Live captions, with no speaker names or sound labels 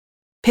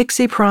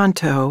Pixie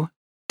Paranteau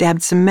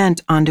dabbed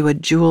cement onto a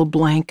jewel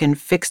blank and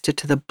fixed it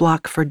to the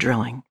block for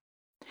drilling.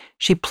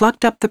 She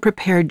plucked up the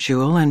prepared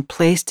jewel and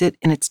placed it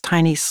in its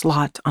tiny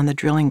slot on the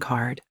drilling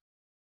card.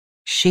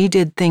 She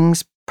did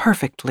things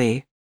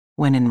perfectly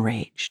when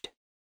enraged.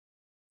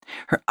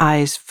 Her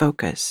eyes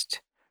focused,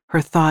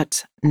 her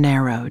thoughts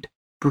narrowed,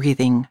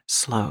 breathing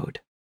slowed.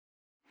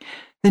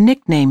 The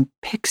nickname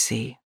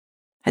Pixie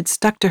had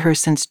stuck to her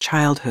since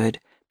childhood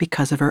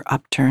because of her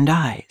upturned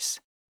eyes.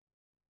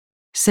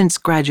 Since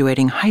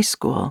graduating high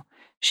school,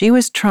 she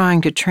was trying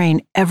to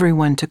train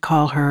everyone to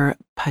call her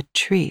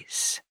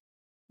Patrice,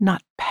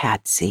 not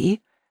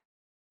Patsy,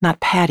 not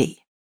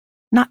Patty,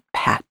 not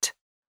Pat.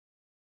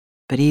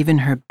 But even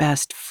her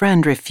best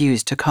friend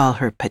refused to call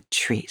her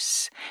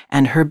Patrice,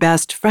 and her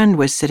best friend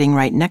was sitting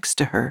right next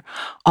to her,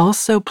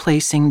 also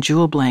placing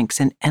jewel blanks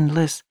in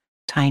endless,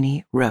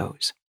 tiny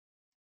rows.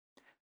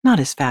 Not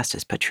as fast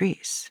as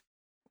Patrice,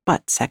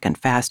 but second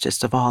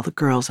fastest of all the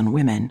girls and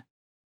women.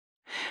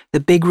 The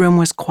big room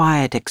was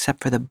quiet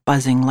except for the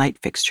buzzing light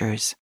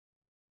fixtures.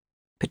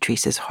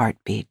 Patrice's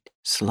heartbeat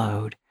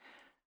slowed.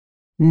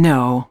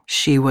 No,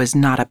 she was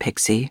not a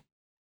pixie,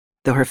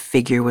 though her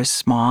figure was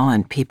small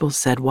and people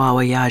said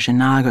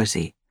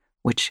Wazhushk,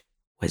 which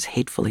was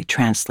hatefully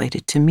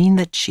translated to mean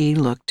that she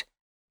looked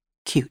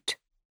cute.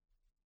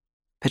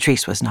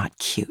 Patrice was not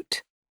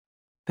cute.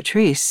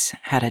 Patrice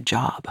had a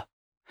job.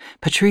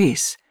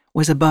 Patrice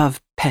was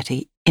above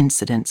petty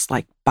incidents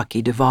like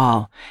Bucky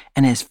Duvall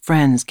and his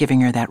friends giving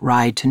her that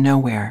ride to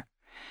nowhere,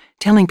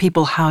 telling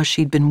people how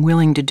she'd been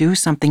willing to do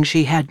something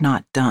she had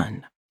not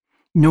done,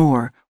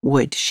 nor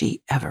would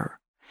she ever.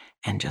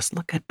 And just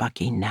look at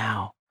Bucky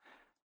now.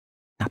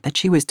 Not that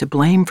she was to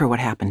blame for what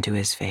happened to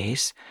his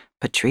face.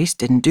 Patrice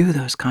didn't do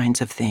those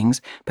kinds of things.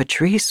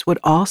 Patrice would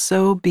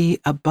also be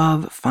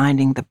above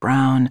finding the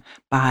brown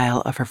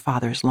bile of her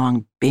father's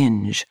long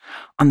binge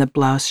on the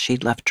blouse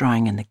she'd left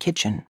drying in the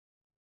kitchen.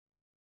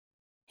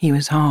 He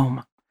was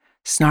home,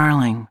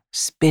 snarling,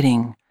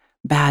 spitting,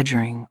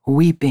 badgering,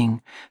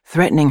 weeping,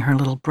 threatening her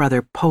little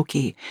brother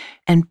Pokey,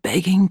 and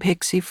begging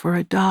Pixie for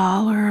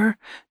 $1.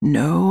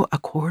 No, a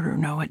quarter,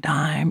 no, a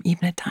dime,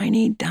 even a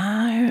tiny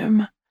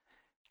dime.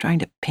 Trying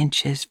to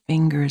pinch his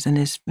fingers and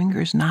his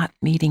fingers not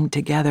meeting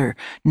together.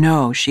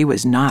 No, she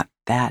was not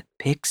that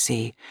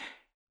Pixie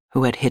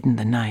who had hidden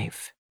the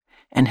knife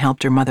and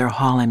helped her mother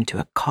haul him to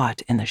a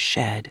cot in the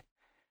shed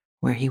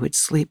where he would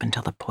sleep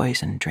until the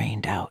poison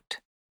drained out.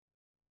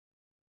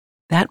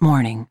 That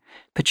morning,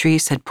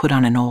 Patrice had put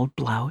on an old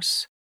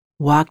blouse,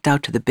 walked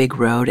out to the big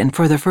road, and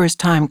for the first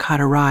time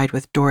caught a ride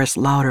with Doris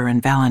Lauder and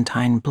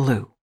Valentine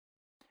Blue.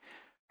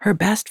 Her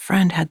best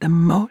friend had the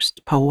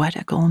most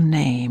poetical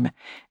name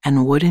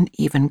and wouldn't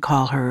even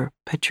call her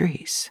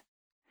Patrice.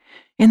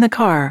 In the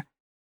car,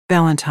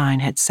 Valentine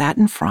had sat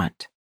in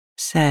front,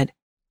 said,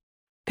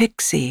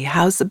 "Pixie,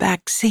 how's the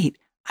back seat?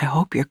 I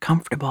hope you're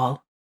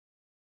comfortable."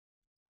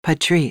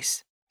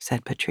 "Patrice,"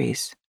 said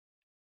Patrice.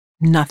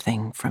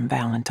 Nothing from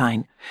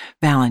Valentine.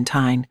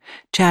 Valentine,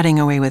 chatting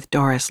away with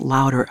Doris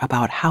Lauder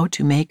about how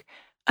to make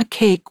a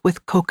cake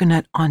with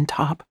coconut on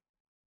top.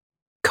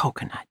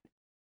 Coconut.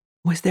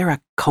 Was there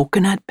a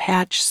coconut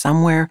patch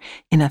somewhere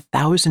in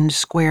 1,000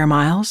 square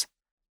miles?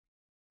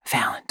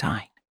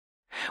 Valentine,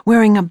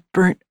 wearing a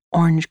burnt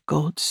orange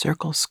gold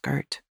circle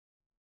skirt,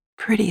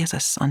 pretty as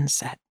a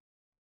sunset,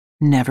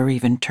 never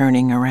even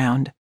turning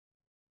around.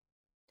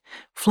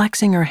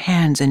 Flexing her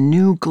hands in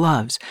new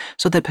gloves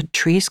so that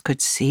Patrice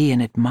could see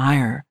and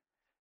admire,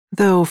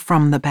 though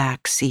from the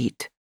back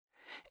seat,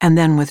 and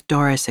then with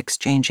Doris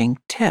exchanging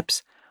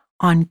tips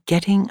on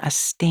getting a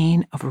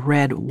stain of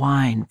red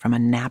wine from a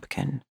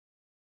napkin.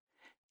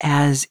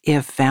 As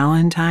if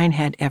Valentine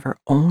had ever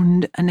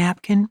owned a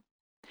napkin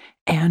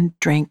and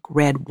drank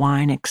red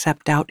wine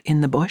except out in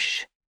the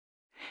bush,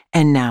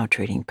 and now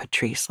treating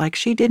Patrice like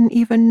she didn't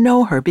even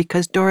know her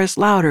because Doris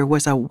Lauder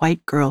was a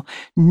white girl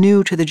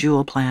new to the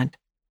jewel plant,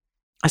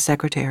 a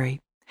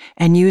secretary,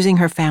 and using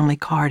her family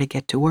car to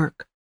get to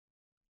work.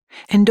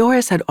 And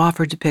Doris had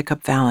offered to pick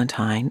up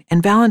Valentine,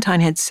 and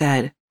Valentine had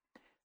said,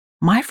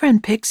 "My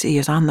friend Pixie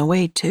is on the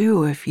way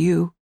too, if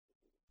you,"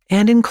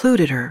 and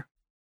included her,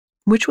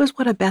 which was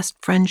what a best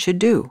friend should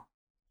do,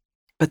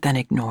 but then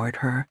ignored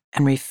her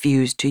and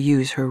refused to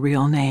use her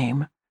real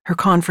name, her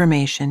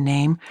confirmation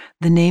name,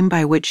 the name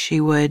by which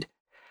she would,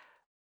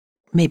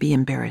 maybe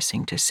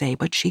embarrassing to say,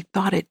 but she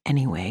thought it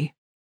anyway,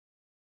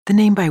 the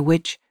name by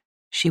which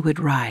she would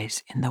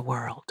rise in the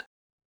world.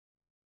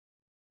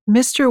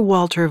 Mr.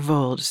 Walter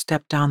Vold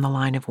stepped down the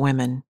line of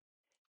women,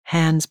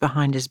 hands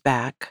behind his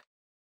back,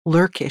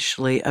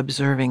 lurkishly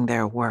observing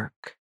their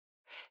work.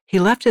 He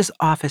left his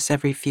office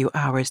every few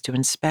hours to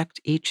inspect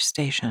each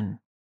station.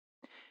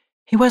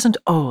 He wasn't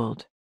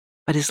old,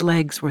 but his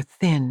legs were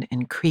thin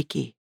and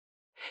creaky.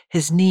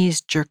 His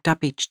knees jerked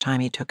up each time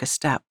he took a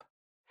step.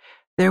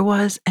 There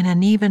was an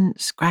uneven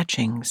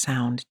scratching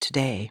sound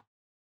today.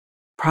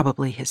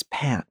 Probably his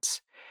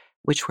pants,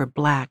 which were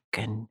black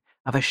and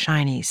of a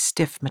shiny,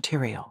 stiff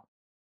material.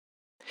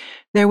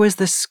 There was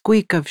the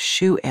squeak of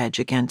shoe edge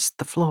against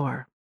the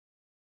floor.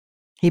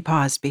 He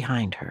paused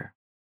behind her,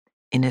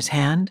 In his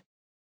hand,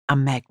 a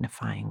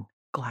magnifying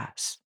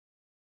glass.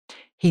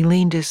 He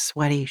leaned his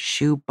sweaty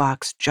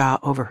shoebox jaw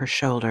over her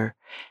shoulder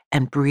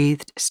and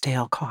breathed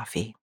stale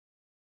coffee.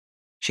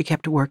 She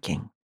kept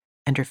working,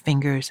 and her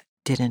fingers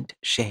didn't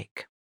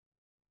shake.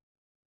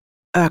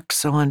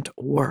 Excellent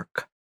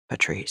work,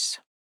 Patrice.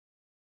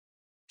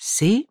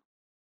 See?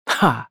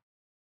 Ha!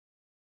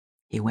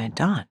 He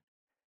went on.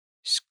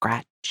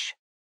 Scratch,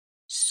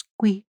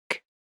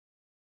 squeak.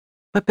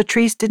 But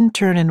Patrice didn't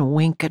turn and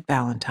wink at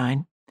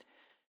Valentine.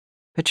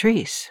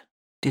 Patrice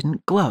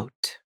didn't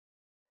gloat.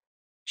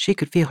 She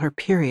could feel her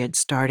period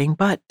starting,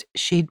 but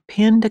she'd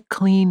pinned a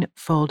clean,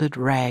 folded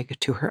rag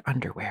to her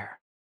underwear.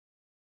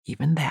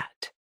 Even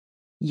that.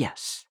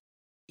 Yes,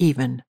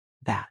 even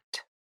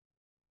that.